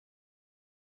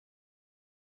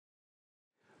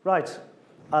Right,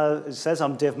 it says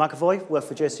I'm Dave McEvoy, work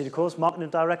for JCDecaux, Marketing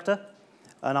Director,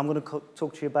 and I'm going to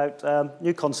talk to you about a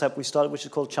new concept we started, which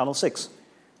is called Channel 6,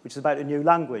 which is about a new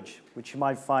language, which you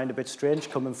might find a bit strange,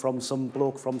 coming from some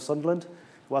bloke from Sunderland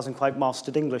who hasn't quite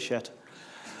mastered English yet.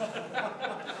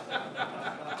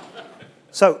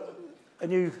 So, a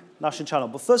new national channel.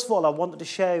 But first of all, I wanted to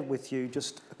share with you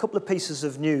just a couple of pieces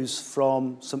of news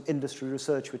from some industry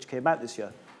research which came out this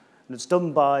year. And it's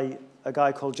done by a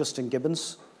guy called Justin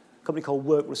Gibbons, a company called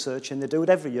Work Research, and they do it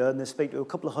every year, and they speak to a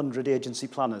couple of hundred agency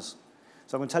planners.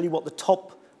 So I'm going to tell you what the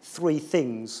top 3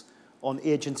 things on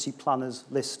agency planners'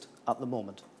 list at the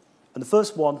moment. And the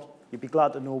first one, you'd be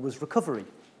glad to know, was recovery.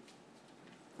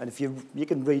 And if you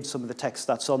can read some of the text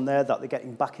that's on there, that they're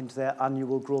getting back into their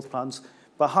annual growth plans.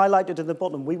 But highlighted in the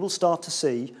bottom, we will start to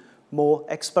see more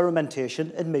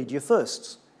experimentation and media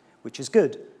firsts, which is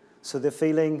good. So they're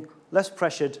feeling less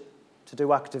pressured to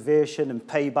do activation and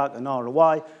payback and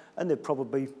ROI, and they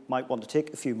probably might want to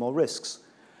take a few more risks.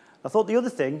 I thought the other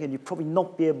thing, and you'd probably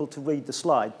not be able to read the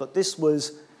slide, but this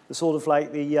was the sort of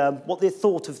like what they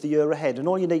thought of the year ahead. And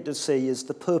all you need to see is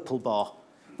the purple bar,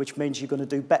 which means you're going to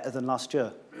do better than last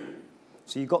year.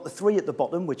 So you've got the 3 at the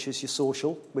bottom, which is your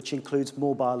social, which includes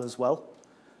mobile as well.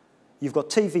 You've got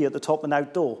TV at the top and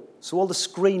outdoor. So all the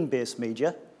screen-based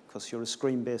media, because you're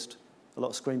a lot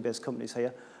of screen-based companies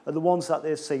here, are the ones that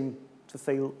they seem to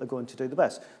feel are going to do the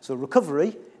best. So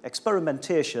recovery,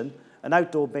 experimentation, and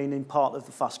outdoor being in part of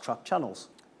the fast-track channels.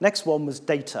 Next one was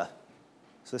data.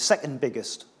 So the second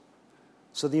biggest.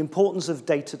 So the importance of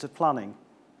data to planning,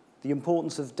 the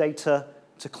importance of data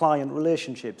to client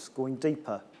relationships, going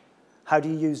deeper. How do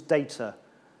you use data?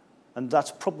 And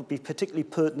that's probably particularly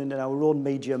pertinent in our own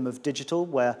medium of digital,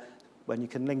 where when you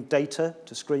can link data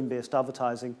to screen-based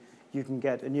advertising, you can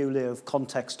get a new layer of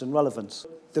context and relevance.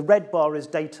 The red bar is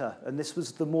data, and this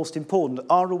was the most important.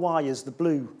 ROI is the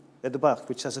blue at the back,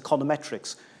 which says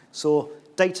econometrics. So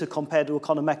data compared to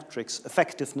econometrics,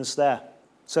 effectiveness there.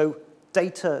 So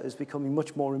data is becoming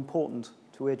much more important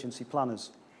to agency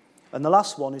planners. And the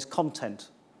last one is content,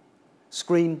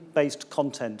 screen-based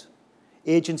content.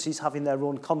 Agencies having their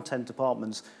own content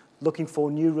departments, looking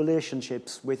for new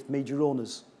relationships with media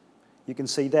owners. You can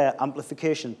see there,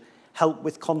 amplification, help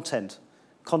with content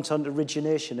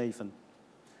origination even.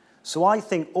 So I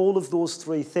think all of those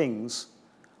 3 things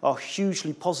are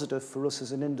hugely positive for us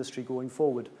as an industry going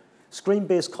forward.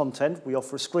 Screen-based content, we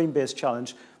offer a screen-based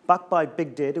challenge, backed by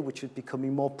big data, which is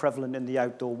becoming more prevalent in the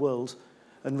outdoor world,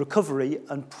 and recovery,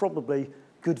 and probably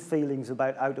good feelings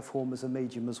about out-of-home as a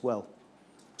medium as well.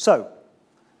 So,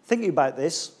 thinking about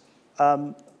this,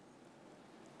 that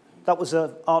was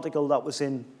an article that was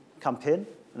in Campaign,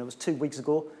 and it was 2 weeks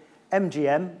ago.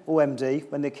 MGM, OMD,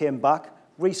 when they came back,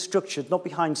 restructured, not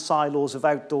behind silos of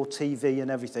outdoor TV and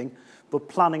everything, but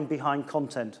planning behind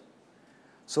content.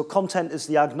 So content is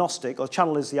the agnostic, or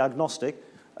channel is the agnostic,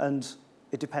 and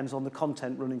it depends on the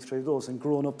content running through those, and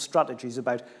grown-up strategies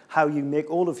about how you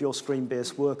make all of your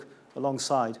screen-based work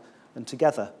alongside and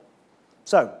together.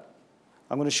 So,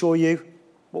 I'm going to show you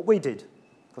what we did,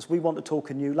 because we want to talk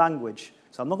a new language.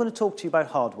 So I'm not going to talk to you about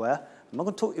hardware, I'm not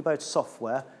going to talk to you about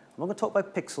software, I'm not going to talk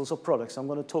about pixels or products, I'm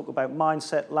going to talk about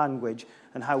mindset, language,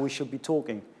 and how we should be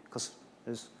talking. Because,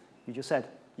 as you just said,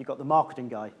 you've got the marketing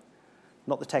guy,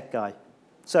 not the tech guy.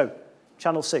 So,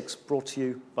 Channel 6, brought to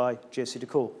you by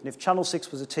JCDecaux. And if Channel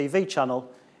 6 was a TV channel,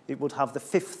 it would have the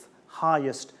 5th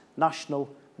highest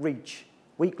national reach,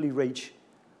 weekly reach,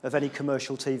 of any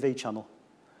commercial TV channel.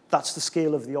 That's the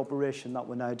scale of the operation that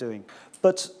we're now doing.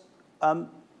 But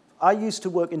I used to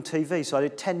work in TV, so I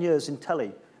did 10 years in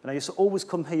telly, and I used to always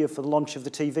come here for the launch of the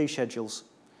TV schedules.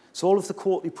 So all of the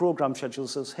quarterly program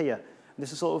schedules is here. And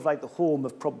this is sort of like the home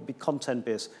of probably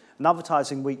content-based. And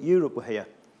Advertising Week Europe were here.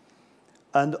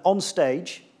 And on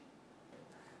stage,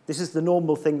 this is the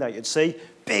normal thing that you'd see.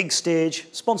 Big stage,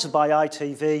 sponsored by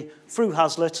ITV, Fru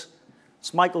Hazlitt,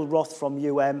 it's Michael Roth from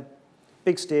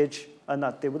big stage, and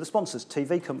that they were the sponsors,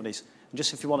 TV companies. And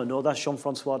just if you want to know, that's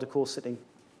Jean-Francois Decaux sitting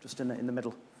just in the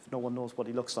middle. If no one knows what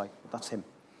he looks like, that's him.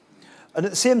 And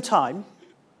at the same time,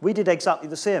 we did exactly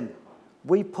the same.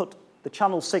 We put the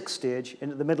Channel 6 stage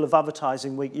into the middle of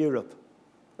Advertising Week Europe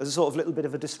as a sort of little bit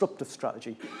of a disruptive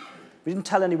strategy. We didn't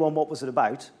tell anyone what was it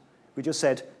about. We just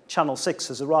said, Channel 6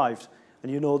 has arrived.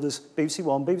 And you know there's BBC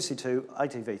 1, BBC 2,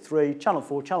 ITV 3, Channel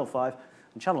 4, Channel 5,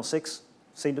 and Channel 6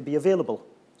 seemed to be available.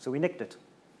 So we nicked it.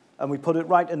 And we put it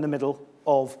right in the middle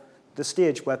of the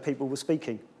stage where people were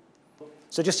speaking.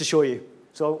 So just to show you,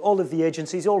 so all of the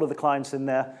agencies, all of the clients in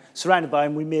there, surrounded by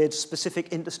them, we made specific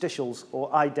interstitials or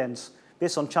idents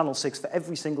based on Channel 6 for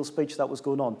every single speech that was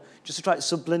going on, just to try to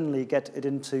subliminally get it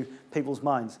into people's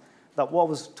minds. that what I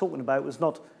was talking about was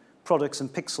not products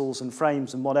and pixels and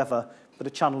frames and whatever, but a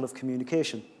channel of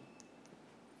communication.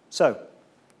 So,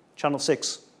 Channel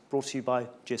 6, brought to you by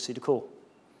JCDecaux.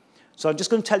 So I'm just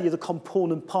going to tell you the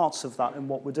component parts of that and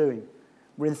what we're doing.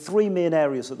 We're in 3 main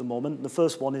areas at the moment. The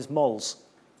first one is malls.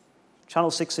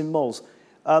 Channel 6 in malls.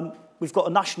 We've got a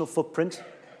national footprint.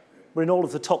 We're in all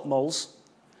of the top malls.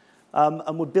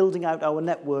 And we're building out our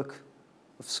network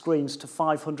of screens to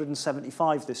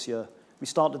 575 this year. We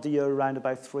started the year around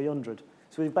about 300.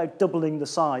 So we're about doubling the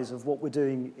size of what we're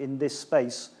doing in this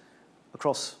space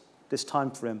across this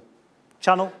time frame.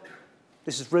 Channel,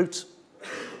 this is route.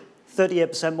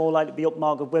 38% more likely to be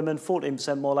upmarket women,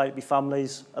 14% more likely to be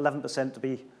families, 11% to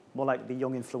be more likely to be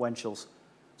young influentials.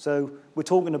 So we're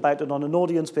talking about it on an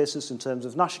audience basis in terms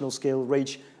of national scale,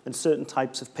 reach, and certain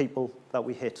types of people that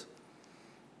we hit.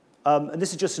 And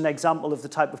this is just an example of the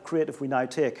type of creative we now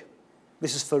take.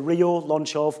 This is for Rio,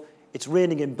 launch of. It's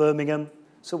raining in Birmingham,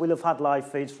 so we'll have had live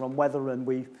feeds from weather, and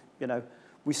we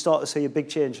start to see a big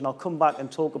change. And I'll come back and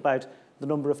talk about the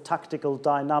number of tactical,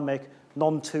 dynamic,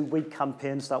 non-2-week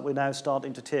campaigns that we're now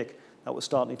starting to take, that we're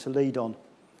starting to lead on.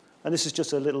 And this is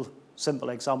just a little simple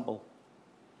example.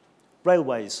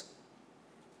 Railways.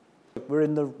 We're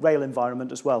in the rail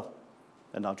environment as well.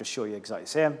 And I'll just show you exactly the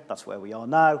same. That's where we are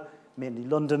now, mainly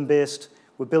London-based.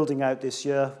 We're building out this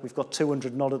year. We've got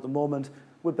 200 odd at the moment.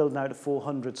 We're building out to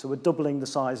 400, so we're doubling the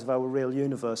size of our rail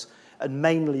universe. And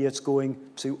mainly it's going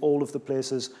to all of the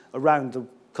places around the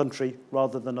country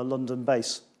rather than a London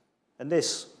base. And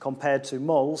this, compared to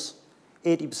malls,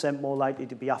 80% more likely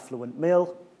to be affluent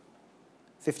male,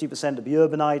 50% to be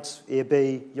urbanites,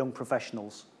 AB, young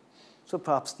professionals. So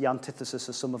perhaps the antithesis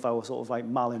of some of our sort of like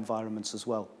mal environments as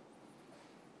well.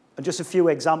 And just a few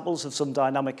examples of some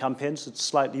dynamic campaigns. It's a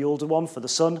slightly older one for The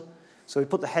Sun. So we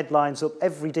put the headlines up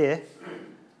every day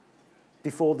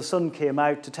before The Sun came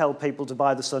out to tell people to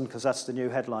buy The Sun because that's the new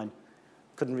headline.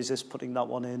 Couldn't resist putting that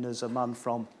one in as a man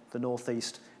from the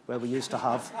northeast where we used to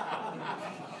have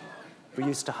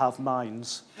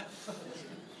mines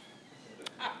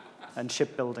and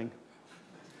shipbuilding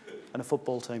and a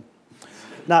football team.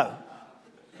 Now,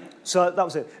 so that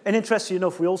was it. And interestingly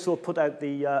enough, we also put out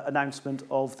the announcement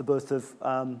of the birth of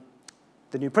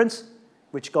the new prince,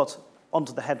 which got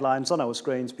onto the headlines on our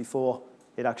screens before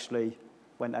it actually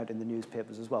went out in the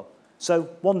newspapers as well. So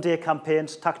one-day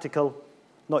campaigns, tactical,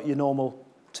 not your normal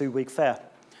 2-week fare.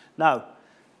 Now,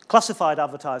 classified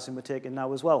advertising we're taking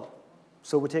now as well.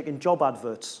 So we're taking job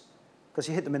adverts, because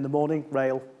you hit them in the morning,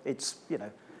 rail, it's,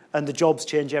 and the jobs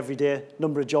change every day,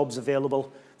 number of jobs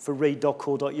available for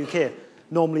read.co.uk.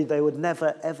 Normally, they would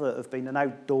never, ever have been an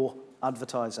outdoor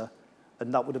advertiser,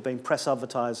 and that would have been press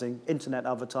advertising, internet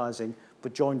advertising,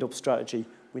 but joined up strategy,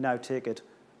 we now take it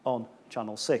on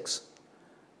Channel 6.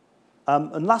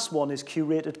 And last one is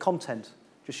curated content,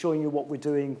 just showing you what we're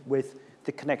doing with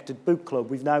the Connected Book Club.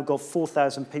 We've now got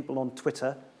 4,000 people on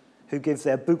Twitter who give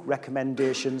their book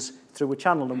recommendations through a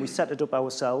channel, and we set it up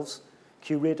ourselves,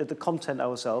 curated the content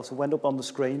ourselves, and went up on the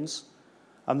screens.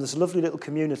 There's a lovely little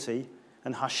community,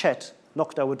 and Hachette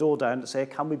knocked our door down to say,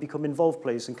 can we become involved,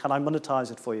 please, and can I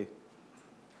monetize it for you?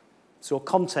 So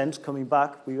content coming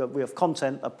back, we have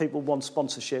content that people want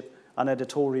sponsorship and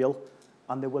editorial,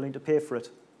 and they're willing to pay for it.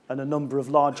 And a number of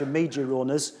larger media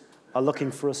owners are looking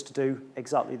for us to do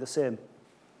exactly the same.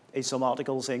 Some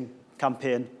articles in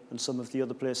Campaign and some of the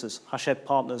other places. Hachette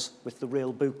partners with the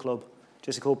Real Book Club.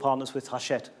 JCDecaux partners with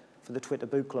Hachette for the Twitter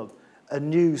Book Club. A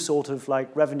new sort of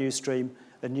like revenue stream,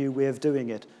 a new way of doing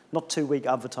it. Not 2-week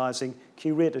advertising,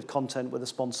 curated content with a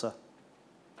sponsor.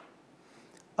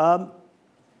 And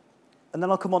then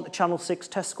I'll come on to Channel 6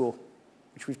 Tesco,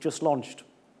 which we've just launched.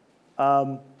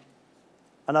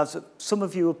 And as some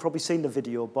of you have probably seen the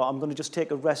video, but I'm going to just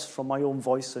take a rest from my own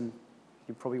voice, and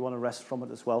you probably want to rest from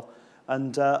it as well.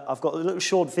 And I've got a little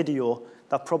short video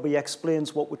that probably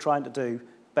explains what we're trying to do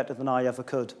better than I ever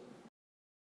could.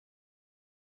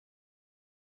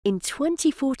 In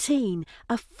 2014,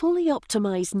 a fully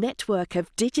optimised network of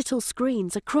digital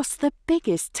screens across the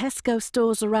biggest Tesco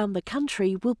stores around the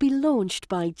country will be launched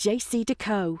by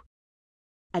JCDecaux.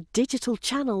 A digital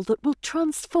channel that will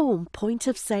transform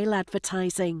point-of-sale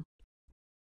advertising.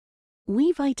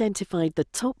 We've identified the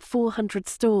top 400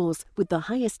 stores with the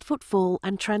highest footfall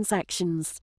and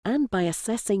transactions, and by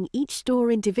assessing each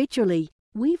store individually,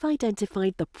 we've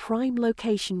identified the prime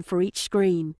location for each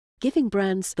screen, giving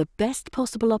brands the best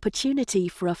possible opportunity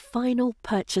for a final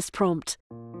purchase prompt.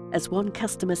 As one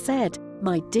customer said,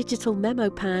 "My digital memo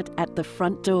pad at the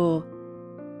front door."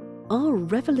 Our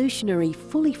revolutionary,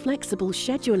 fully flexible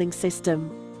scheduling system,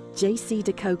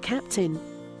 JCDecaux Captain,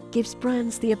 gives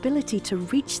brands the ability to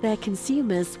reach their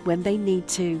consumers when they need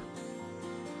to,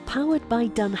 Powered by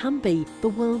dunnhumby, the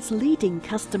world's leading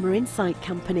customer insight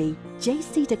company,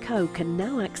 JCDecaux can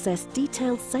now access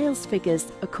detailed sales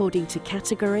figures according to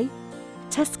category,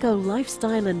 Tesco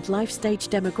lifestyle and life stage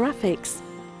demographics,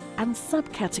 and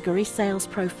subcategory sales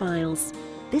profiles.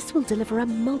 This will deliver a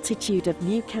multitude of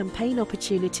new campaign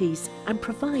opportunities and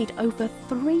provide over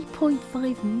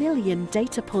 3.5 million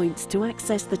data points to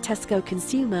access the Tesco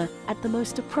consumer at the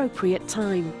most appropriate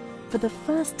time. For the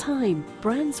first time,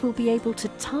 brands will be able to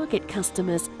target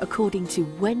customers according to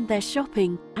when they're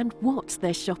shopping and what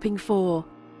they're shopping for.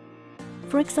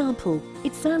 For example,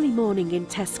 it's early morning in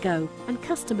Tesco and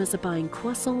customers are buying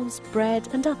croissants, bread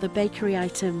and other bakery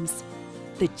items.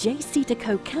 The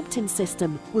JCDecaux Captain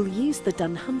system will use the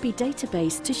dunnhumby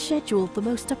database to schedule the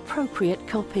most appropriate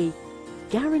copy.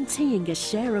 Guaranteeing a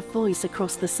share of voice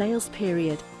across the sales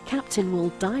period, Captain will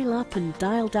dial up and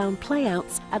dial down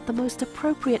playouts at the most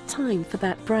appropriate time for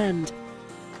that brand.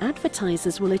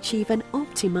 Advertisers will achieve an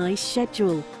optimised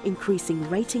schedule, increasing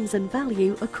ratings and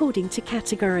value according to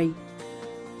category.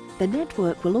 The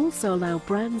network will also allow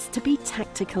brands to be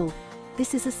tactical.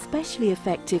 This is especially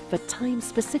effective for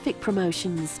time-specific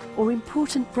promotions or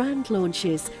important brand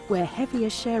launches where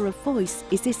heavier share of voice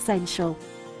is essential.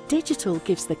 Digital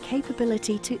gives the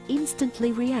capability to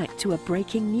instantly react to a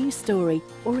breaking news story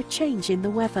or a change in the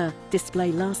weather, display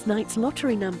last night's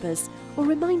lottery numbers, or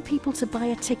remind people to buy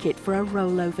a ticket for a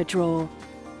rollover draw.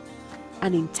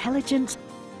 An intelligent,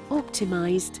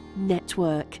 optimised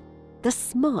network. The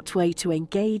smart way to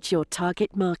engage your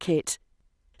target market.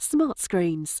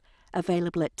 SmartScreens,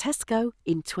 available at Tesco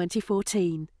in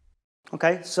 2014.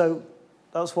 Okay, so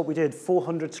that's what we did,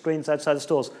 400 screens outside the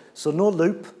stores. So no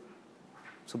loop,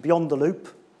 so beyond the loop,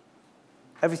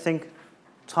 everything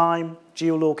time,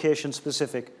 geolocation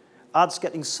specific. Ads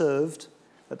getting served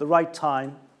at the right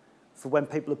time for when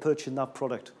people are purchasing that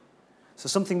product. So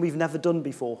something we've never done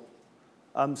before.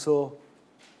 So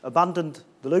abandoned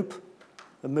the loop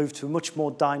and moved to a much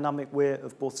more dynamic way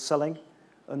of both selling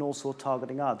and also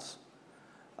targeting ads.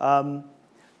 And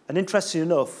interestingly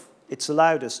enough, it's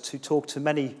allowed us to talk to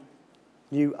many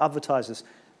new advertisers.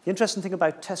 The interesting thing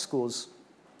about Tesco's,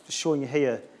 just showing you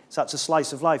here, is that's a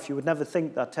slice of life. You would never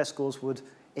think that Tesco's would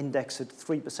index at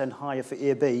 3% higher for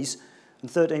ABs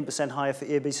and 13% higher for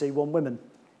ABC1 women.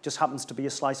 It just happens to be a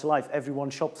slice of life.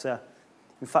 Everyone shops there.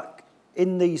 In fact,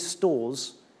 in these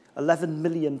stores, 11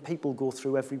 million people go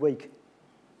through every week.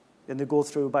 And they go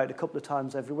through about a couple of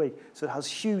times every week. So it has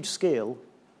huge scale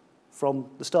from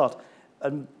the start.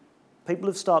 And people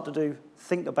have started to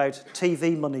think about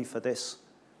TV money for this.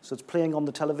 So it's playing on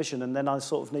the television, and then I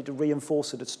sort of need to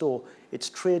reinforce it at store. It's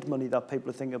trade money that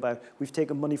people are thinking about. We've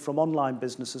taken money from online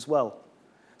business as well.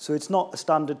 So it's not a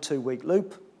standard 2-week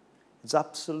loop. It's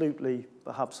absolutely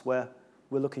perhaps where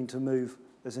we're looking to move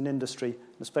as an industry,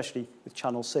 especially with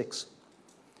Channel 6.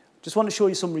 Just want to show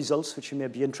you some results which you may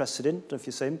be interested in, if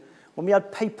you've seen. When we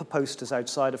had paper posters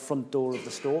outside the front door of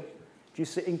the store, it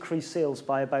used to increase sales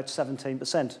by about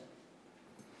 17%.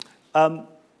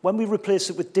 When we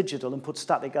replaced it with digital and put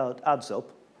static ads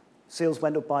up, sales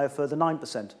went up by a further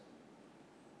 9%.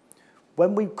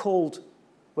 When we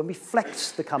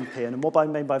flexed the campaign, and what I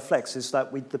mean by flex is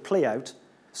that the playout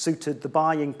suited the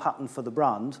buying pattern for the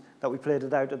brand, that we played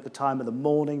it out at the time of the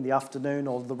morning, the afternoon,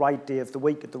 or the right day of the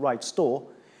week at the right store,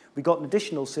 we got an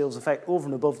additional sales effect over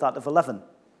and above that of 11.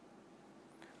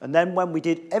 And then when we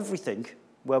did everything,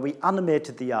 where we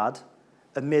animated the ad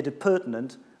and made it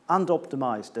pertinent and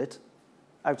optimized it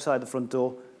outside the front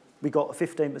door, we got a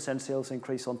 15% sales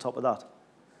increase on top of that.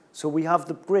 So we have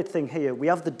the great thing here. We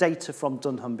have the data from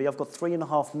dunnhumby. I've got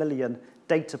 3.5 million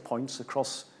data points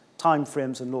across time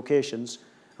frames and locations,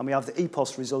 and we have the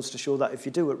EPOS results to show that if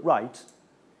you do it right,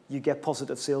 you get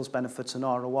positive sales benefits and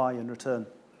ROI in return.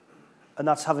 And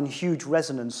that's having huge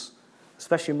resonance,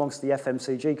 especially amongst the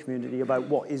FMCG community, about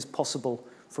what is possible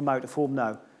from out-of-home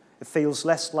now. It feels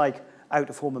less like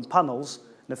out-of-home and panels,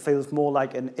 and it feels more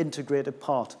like an integrated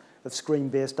part of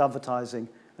screen-based advertising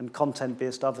and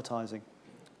content-based advertising.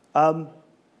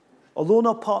 Although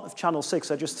not part of Channel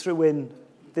 6, I just threw in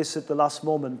this at the last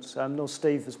moment. I know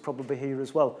Steve is probably here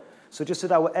as well. So just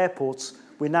at our airports,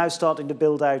 we're now starting to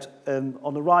build out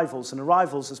on arrivals, and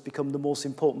arrivals has become the most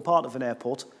important part of an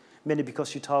airport, mainly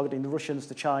because you're targeting the Russians,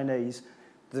 the Chinese,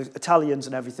 the Italians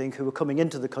and everything who are coming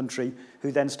into the country,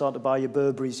 who then start to buy your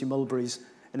Burberrys, your Mulberrys,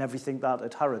 and everything that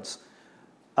at Harrods.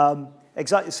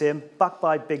 Exactly the same, backed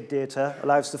by big data,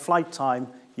 allows the flight time,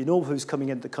 you know who's coming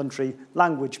into the country,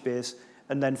 language base,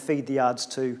 and then feed the ads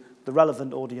to the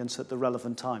relevant audience at the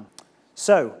relevant time.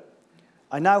 So,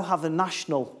 I now have a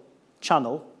national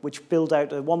channel which build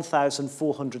out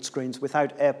 1,400 screens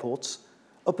without airports,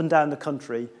 up and down the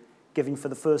country, giving for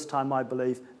the first time, I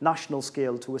believe, national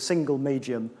scale to a single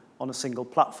medium on a single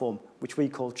platform, which we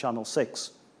call Channel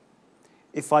 6.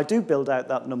 If I do build out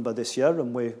that number this year,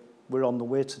 and we're on the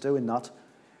way to doing that,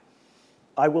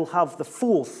 I will have the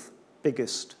 4th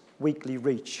biggest weekly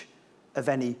reach of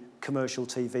any commercial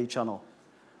TV channel.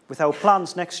 With our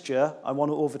plans next year, I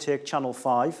want to overtake Channel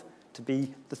 5 to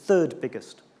be the 3rd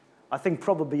biggest. I think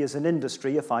probably as an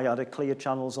industry, if I had a Clear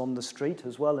Channels on the street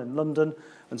as well in London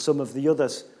and some of the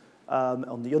others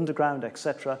on the underground,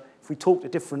 etc., if we talked a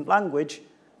different language,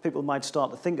 people might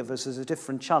start to think of us as a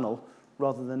different channel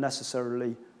rather than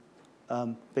necessarily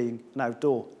being an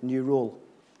outdoor new role.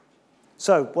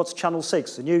 So what's Channel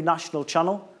 6? A new national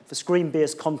channel for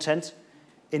screen-based content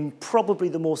in probably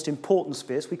the most important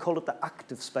space. We call it the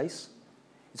active space.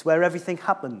 It's where everything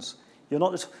happens.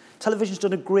 Television's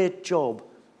done a great job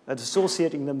at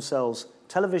associating themselves,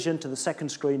 television to the second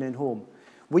screen in home.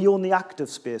 We own the active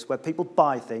space where people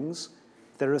buy things.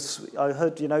 I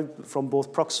heard, from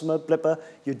both Proxima, Blipper,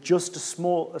 you're just a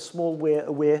small way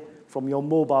away from your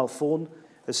mobile phone.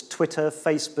 There's Twitter,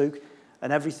 Facebook,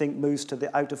 and everything moves to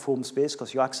the out-of-home space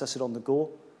because you access it on the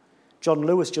go. John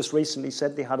Lewis just recently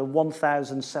said they had a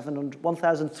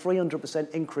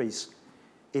 1,300% increase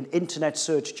in internet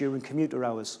search during commuter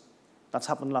hours. That's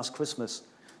happened last Christmas.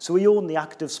 So we own the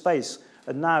active space,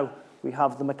 and now we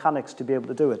have the mechanics to be able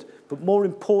to do it. But more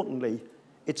importantly,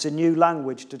 it's a new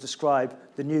language to describe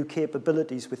the new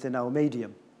capabilities within our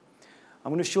medium.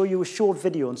 I'm going to show you a short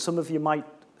video, and some of you might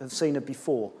have seen it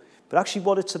before. But actually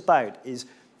what it's about is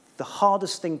the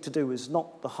hardest thing to do is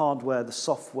not the hardware, the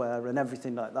software, and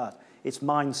everything like that. It's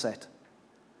mindset.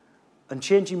 And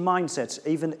changing mindsets,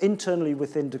 even internally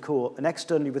within Decaux and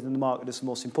externally within the market, is the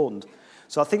most important.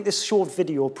 So I think this short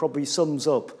video probably sums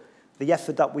up the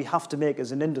effort that we have to make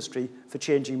as an industry for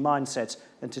changing mindsets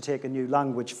and to take a new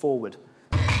language forward.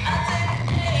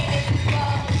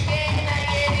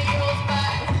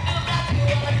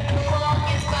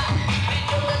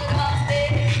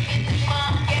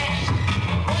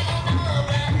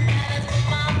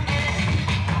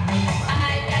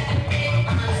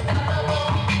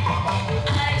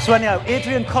 So anyhow,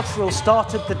 Adrian Cottrell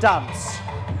started the dance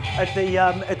at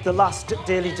the last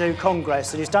DailyDOOH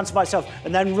Congress, and he's dancing by himself,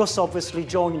 and then Russ obviously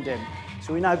joined him.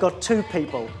 So we now got 2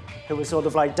 people who were sort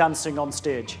of like dancing on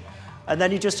stage. And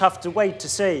then you just have to wait to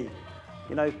see,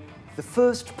 the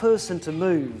first person to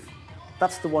move,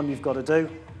 that's the one you've got to do.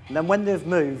 And then when they've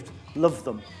moved, love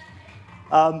them.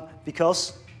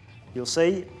 Because you'll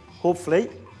see, hopefully,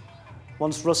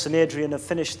 once Russ and Adrian have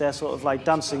finished their sort of like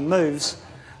dancing moves,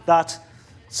 that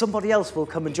somebody else will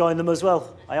come and join them as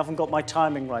well. I haven't got my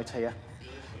timing right here.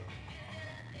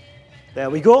 There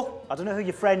we go. I don't know who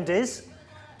your friend is,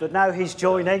 but now he's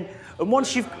joining. And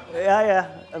once you've,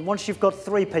 and once you've got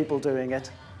 3 people doing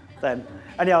it, then.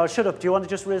 Anyhow, I'll shut up. Do you want to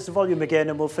just raise the volume again,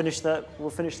 and we'll finish the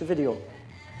video?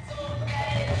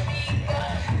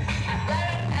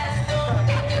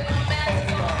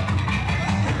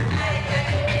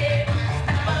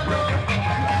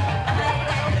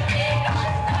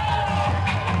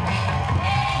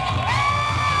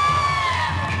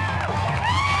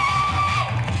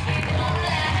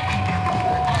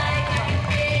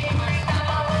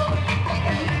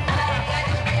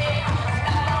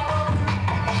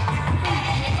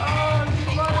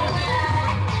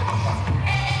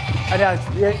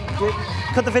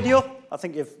 Cut the video. I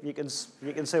think you can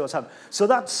see what's happening. So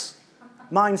that's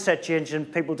mindset change and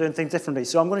people doing things differently.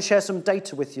 So I'm going to share some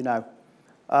data with you now.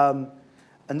 And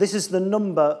this is the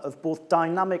number of both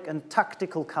dynamic and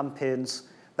tactical campaigns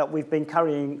that we've been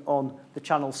carrying on the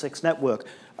Channel 6 network.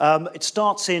 It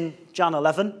starts in Jan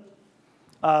 11.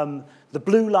 The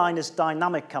blue line is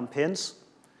dynamic campaigns.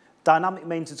 Dynamic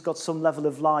means it's got some level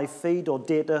of live feed or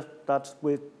data that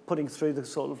we're putting through the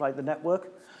sort of like the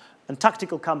network. And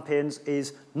tactical campaigns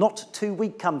is not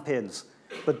 2-week campaigns,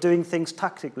 but doing things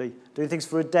tactically, doing things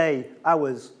for a day,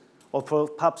 hours, or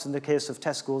perhaps in the case of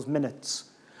Tesco's, minutes.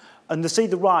 And to see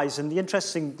the rise, and the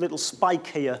interesting little spike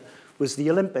here was the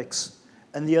Olympics.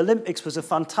 And the Olympics was a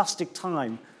fantastic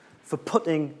time for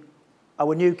putting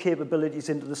our new capabilities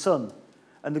into the sun.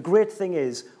 And the great thing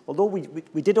is, although we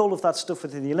did all of that stuff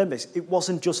within the Olympics, it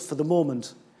wasn't just for the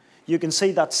moment. You can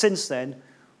see that since then,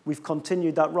 we've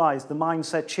continued that rise, the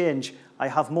mindset change. I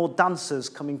have more dancers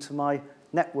coming to my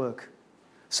network.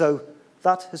 So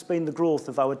that has been the growth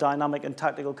of our dynamic and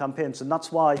tactical campaigns. And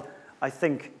that's why I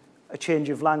think a change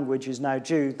of language is now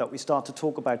due, that we start to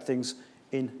talk about things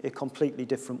in a completely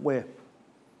different way.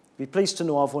 Be pleased to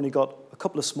know I've only got a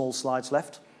couple of small slides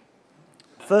left.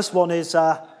 First one is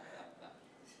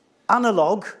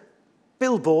analog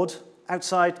billboard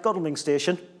outside Godalming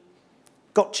Station.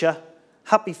 Gotcha.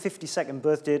 happy 52nd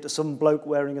birthday to some bloke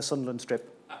wearing a Sunderland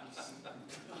strip.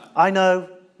 I know,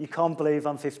 you can't believe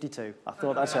I'm 52. I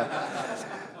thought that's a...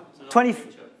 20,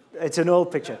 it's an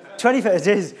old picture. 25th, it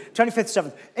is, 25th,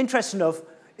 7th. Interesting enough,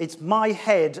 it's my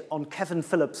head on Kevin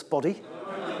Phillips' body,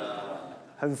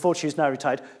 who unfortunately is now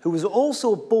retired, who was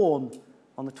also born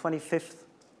on the 25th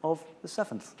of the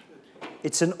 7th.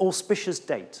 It's an auspicious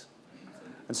date.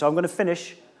 And so I'm going to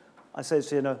finish, I say,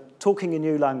 talking a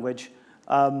new language.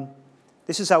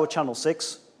 This is our Channel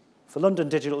 6 for London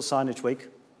Digital Signage Week.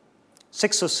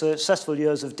 6 successful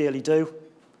years of DailyDOOH,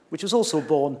 which was also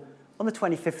born on the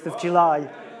 25th of July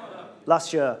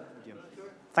last year.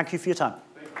 Thank you for your time.